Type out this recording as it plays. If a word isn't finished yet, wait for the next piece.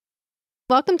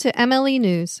Welcome to MLE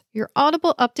News, your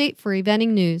audible update for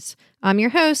eventing news. I'm your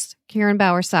host, Karen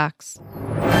Bower-Sachs.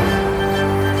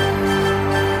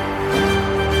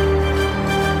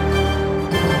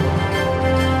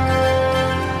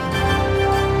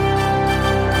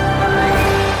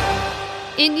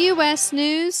 In U.S.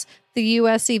 news, the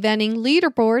U.S. Eventing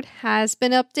Leaderboard has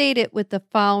been updated with the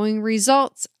following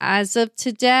results as of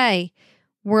today.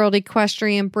 World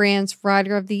Equestrian Brands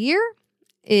Rider of the Year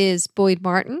is Boyd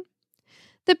Martin.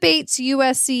 The Bates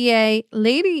USCA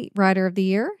Lady Rider of the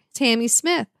Year, Tammy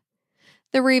Smith.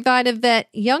 The Revita Vet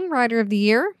Young Rider of the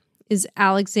Year is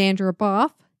Alexandra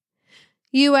Boff.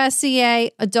 USCA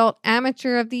Adult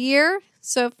Amateur of the Year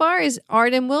so far is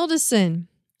Arden Wilderson.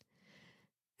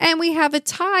 And we have a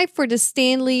tie for the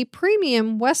Stanley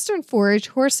Premium Western Forage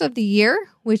Horse of the Year,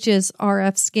 which is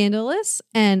RF Scandalous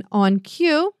and On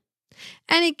Cue.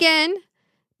 And again,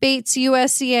 Bates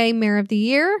USCA Mare of the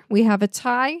Year, we have a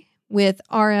tie with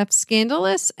RF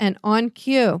Scandalous and On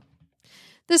Cue.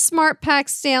 The Smart Pack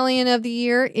Stallion of the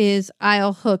Year is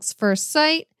Isle Hook's First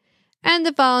Sight, and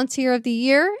the Volunteer of the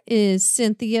Year is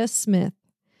Cynthia Smith.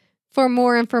 For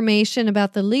more information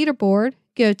about the leaderboard,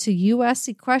 go to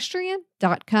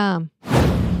usequestrian.com.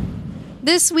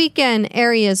 This weekend,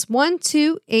 areas 1,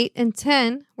 2, 8, and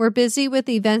 10 were busy with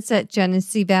events at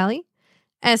Genesee Valley,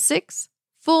 Essex,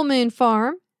 Full Moon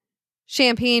Farm,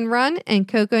 Champaign Run, and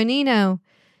Coconino.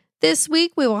 This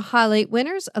week, we will highlight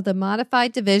winners of the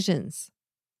modified divisions.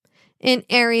 In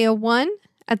Area 1,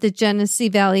 at the Genesee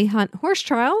Valley Hunt Horse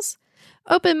Trials,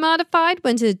 Open Modified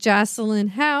went to Jocelyn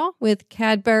Howe with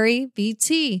Cadbury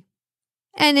VT.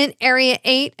 And in Area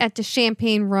 8, at the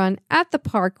Champaign Run at the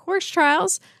Park Horse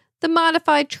Trials, the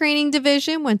Modified Training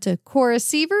Division went to Cora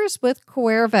Sievers with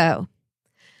Cuervo.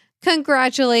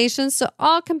 Congratulations to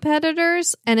all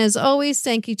competitors, and as always,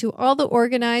 thank you to all the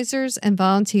organizers and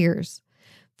volunteers.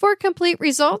 For complete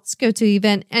results, go to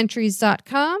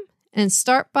evententries.com and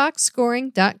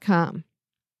startboxscoring.com.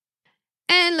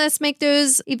 And let's make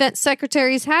those event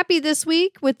secretaries happy this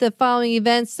week with the following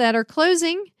events that are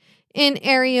closing. In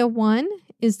Area 1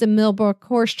 is the Millbrook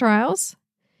Horse Trials.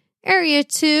 Area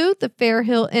 2, the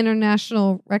Fairhill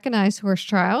International Recognized Horse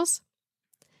Trials.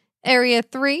 Area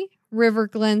 3, River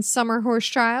Glen Summer Horse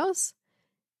Trials.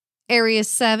 Area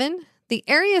 7, the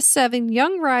Area 7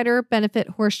 Young Rider Benefit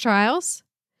Horse Trials.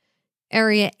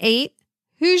 Area 8,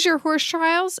 Hoosier Horse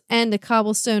Trials and the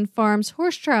Cobblestone Farms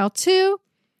Horse Trial 2.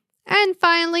 And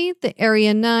finally, the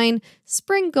Area 9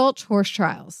 Spring Gulch Horse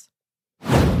Trials.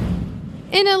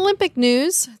 In Olympic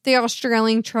news, the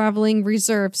Australian Travelling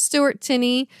Reserve Stuart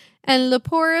Tinney and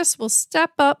Leporis will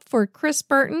step up for Chris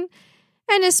Burton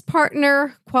and his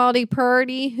partner, Quality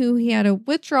Priority, who he had to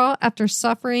withdraw after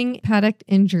suffering paddock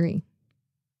injury.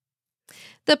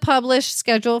 The published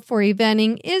schedule for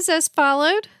eventing is as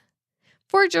followed.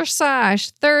 For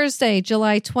dressage, Thursday,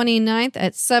 July 29th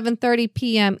at 7:30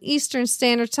 p.m. Eastern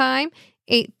Standard Time,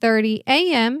 8:30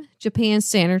 a.m. Japan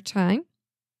Standard Time.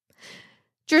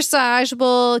 Dressage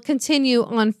will continue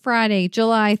on Friday,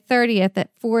 July 30th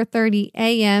at 4:30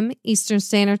 a.m. Eastern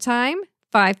Standard Time,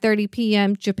 5:30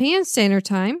 p.m. Japan Standard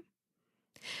Time.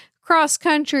 Cross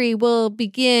country will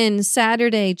begin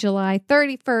Saturday, July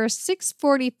 31st,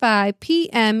 6:45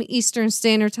 p.m. Eastern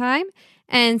Standard Time,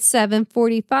 and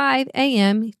 7:45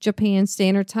 a.m. Japan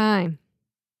Standard Time.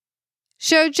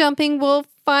 Show jumping will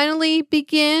finally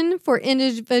begin for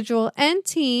individual and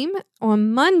team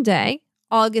on Monday,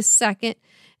 August 2nd.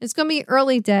 It's going to be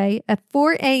early day at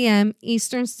 4 a.m.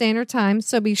 Eastern Standard Time,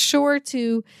 so be sure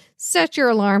to set your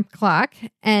alarm clock,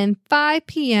 and 5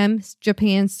 p.m.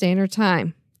 Japan Standard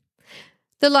Time.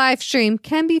 The live stream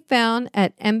can be found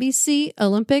at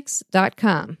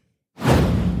NBCOlympics.com.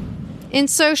 In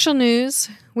social news,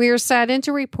 we are saddened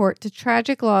to report the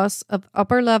tragic loss of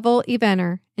upper-level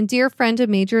eventer and dear friend of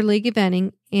Major League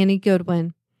Eventing, Annie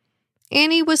Goodwin.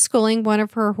 Annie was schooling one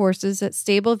of her horses at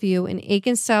Stable View in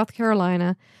Aiken, South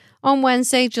Carolina on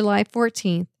Wednesday, July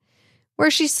 14th, where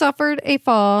she suffered a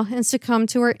fall and succumbed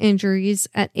to her injuries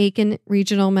at Aiken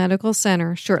Regional Medical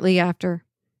Center shortly after.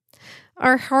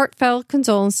 Our heartfelt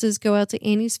condolences go out to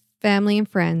Annie's family and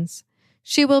friends.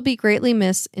 She will be greatly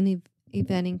missed in the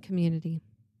eventing community.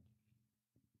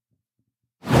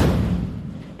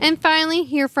 And finally,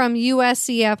 hear from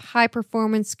USCF High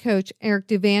Performance Coach Eric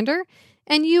Duvander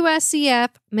and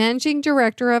USCF Managing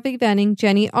Director of Eventing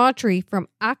Jenny Autry from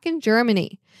Aachen,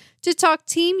 Germany, to talk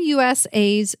Team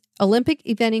USA's Olympic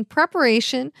eventing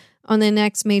preparation on the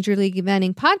next Major League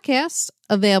Eventing podcast,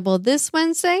 available this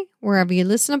Wednesday wherever you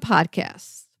listen to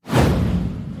podcasts.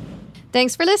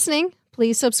 Thanks for listening.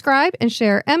 Please subscribe and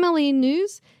share MLE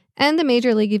News and the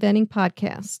Major League Eventing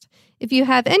podcast. If you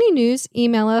have any news,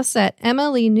 email us at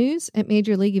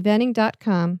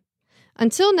mlenews@majorleagueeventing.com.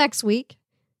 Until next week,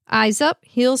 eyes up,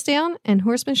 heels down, and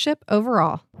horsemanship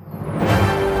overall.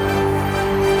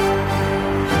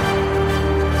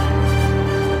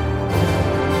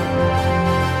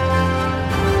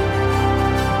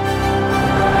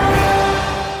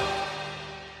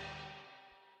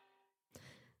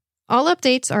 All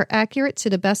updates are accurate to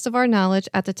the best of our knowledge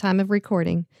at the time of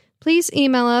recording. Please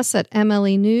email us at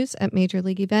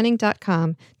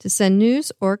mlenews@majorleagueeventing.com to send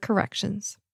news or corrections.